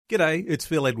G'day, it's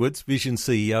Phil Edwards, Vision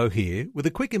CEO here, with a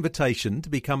quick invitation to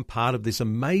become part of this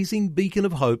amazing beacon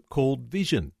of hope called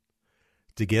Vision.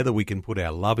 Together we can put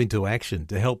our love into action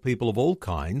to help people of all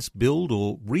kinds build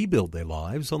or rebuild their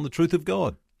lives on the truth of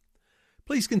God.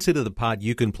 Please consider the part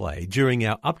you can play during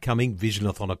our upcoming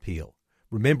Visionathon appeal,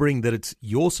 remembering that it's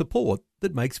your support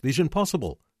that makes Vision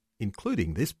possible,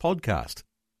 including this podcast.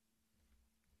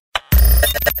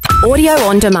 Audio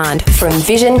on demand from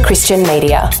Vision Christian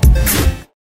Media.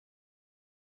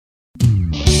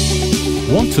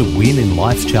 Want to win in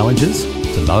life's challenges?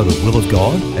 To know the will of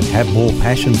God and have more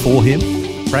passion for Him?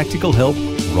 Practical help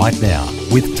right now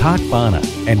with Tak Bhana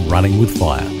and Running with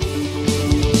Fire.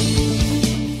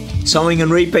 Sowing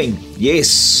and reaping.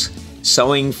 Yes,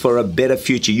 sowing for a better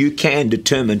future. You can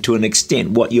determine to an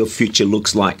extent what your future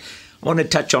looks like. I want to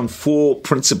touch on 4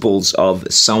 principles of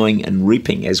sowing and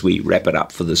reaping as we wrap it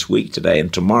up for this week, today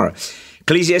and tomorrow.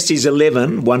 Ecclesiastes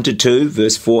 11, 1-2,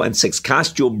 verse 4 and 6.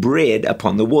 Cast your bread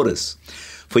upon the waters,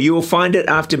 for you will find it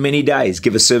after many days.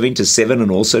 Give a serving to 7 and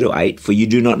also to 8, for you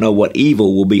do not know what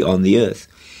evil will be on the earth.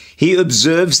 He who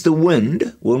observes the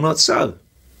wind will not sow,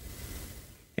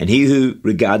 and he who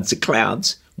regards the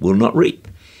clouds will not reap.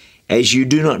 As you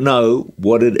do not know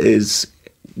what is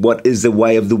the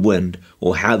way of the wind,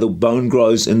 or how the bone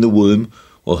grows in the womb,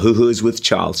 or who is with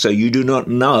child, so you do not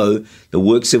know the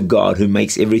works of God who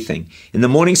makes everything. In the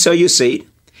morning sow your seed,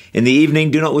 in the evening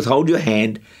do not withhold your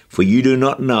hand, for you do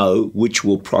not know which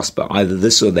will prosper, either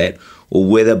this or that, or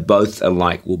whether both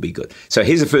alike will be good. So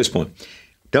here's the first point.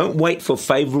 Don't wait for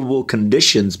favorable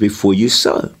conditions before you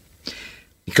sow.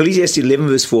 Ecclesiastes 11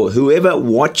 verse 4, whoever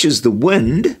watches the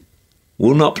wind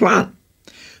will not plant.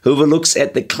 Whoever looks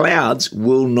at the clouds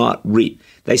will not reap.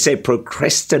 They say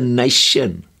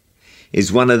procrastination is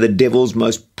one of the devil's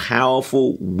most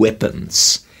powerful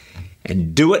weapons.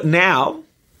 And do it now,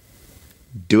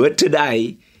 do it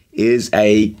today, is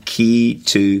a key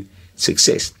to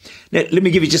success. Now, let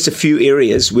me give you just a few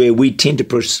areas where we tend to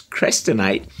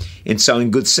procrastinate in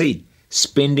sowing good seed.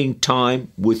 Spending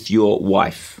time with your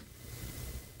wife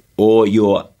or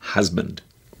your husband.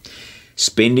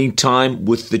 Spending time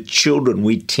with the children.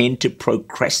 We tend to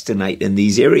procrastinate in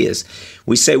these areas.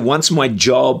 We say, once my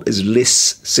job is less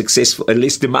successful and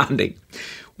less demanding,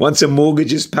 once a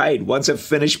mortgage is paid, once I've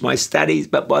finished my studies,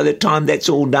 but by the time that's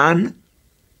all done,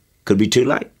 could be too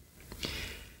late.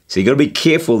 So you've got to be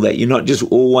careful that you're not just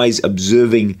always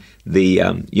observing the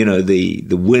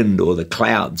wind or the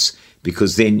clouds,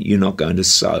 because then you're not going to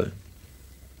sow.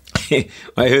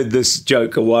 I heard this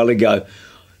joke a while ago.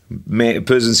 A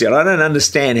person said, I don't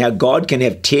understand how God can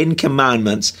have 10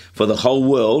 commandments for the whole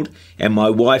world and my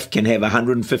wife can have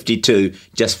 152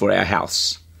 just for our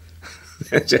house.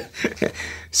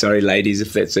 Sorry, ladies,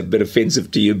 if that's a bit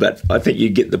offensive to you, but I think you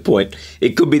get the point.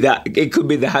 It could be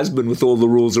the husband with all the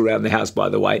rules around the house, by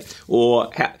the way, or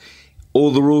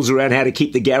all the rules around how to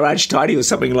keep the garage tidy or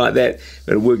something like that.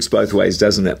 But it works both ways,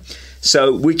 doesn't it?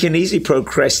 So we can easily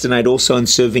procrastinate also in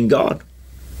serving God.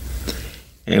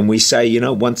 And we say,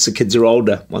 once the kids are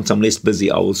older, once I'm less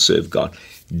busy, I will serve God.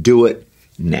 Do it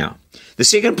now. The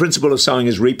second principle of sowing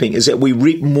is reaping, is that we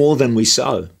reap more than we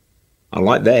sow. I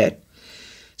like that.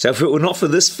 So if it were not for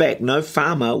this fact, no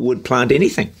farmer would plant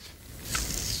anything.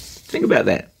 Think about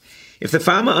that. If the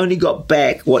farmer only got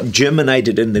back what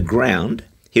germinated in the ground,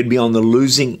 he'd be on the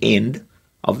losing end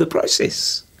of the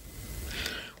process.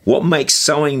 What makes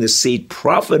sowing the seed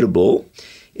profitable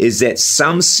is that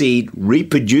some seed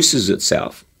reproduces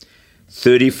itself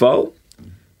 30-fold,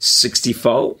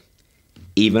 60-fold,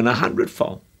 even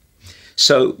 100-fold.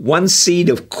 So one seed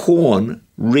of corn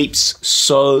reaps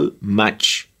so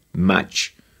much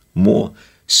more.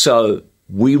 So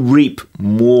we reap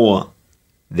more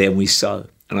than we sow.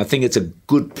 And I think it's a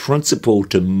good principle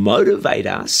to motivate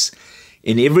us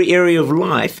in every area of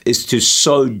life is to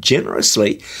sow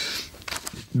generously,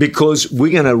 because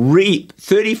we're going to reap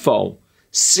 30-fold,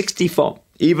 60-fold,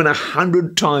 even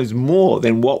 100 times more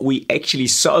than what we actually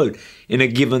sowed in a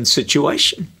given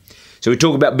situation. So we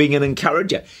talk about being an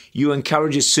encourager. You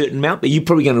encourage a certain amount, but you're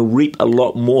probably going to reap a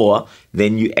lot more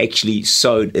than you actually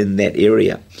sowed in that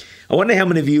area. I wonder how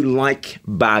many of you like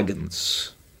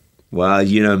bargains. Well,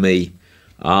 you know me.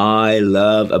 I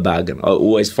love a bargain. I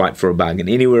always fight for a bargain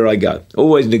anywhere I go.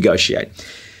 Always negotiate.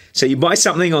 So you buy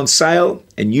something on sale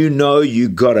and you know you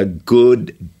got a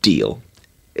good deal.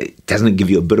 Doesn't it give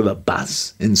you a bit of a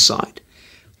buzz inside?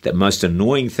 The most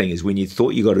annoying thing is when you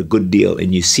thought you got a good deal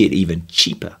and you see it even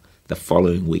cheaper the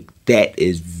following week. That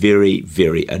is very,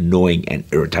 very annoying and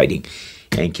irritating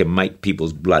and can make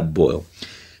people's blood boil.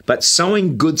 But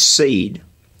sowing good seed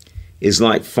is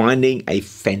like finding a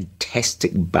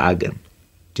fantastic bargain.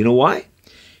 Do you know why?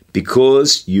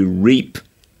 because you reap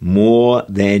more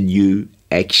than you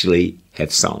actually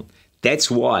have sown.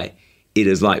 That's why it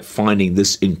is like finding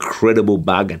this incredible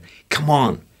bargain. Come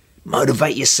on,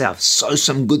 motivate yourself, sow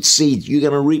some good seeds. You're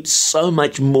going to reap so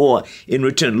much more in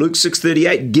return. Luke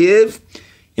 6:38, give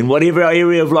in whatever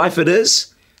area of life it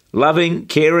is, loving,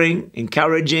 caring,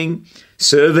 encouraging,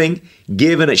 serving,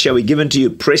 give, and it shall be given to you,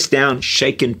 pressed down,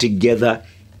 shaken together,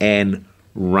 and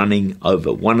running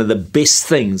over. One of the best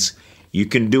things you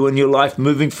can do in your life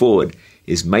moving forward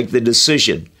is make the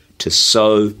decision to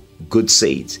sow good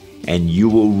seeds, and you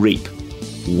will reap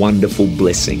wonderful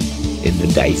blessing in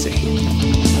the days ahead.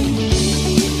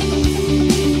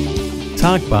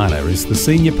 Tak Bhana is the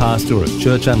Senior Pastor of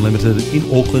Church Unlimited in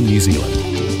Auckland, New Zealand.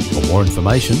 For more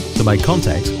information, to make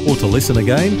contact or to listen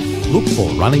again, look for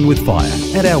Running with Fire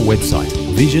at our website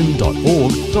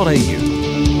vision.org.au.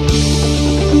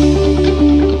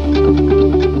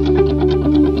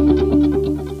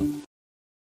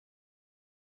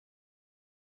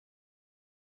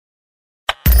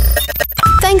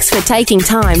 Thanks for taking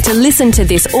time to listen to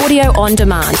this audio on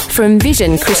demand from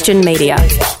Vision Christian Media.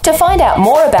 To find out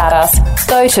more about us,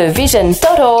 go to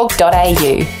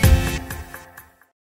vision.org.au.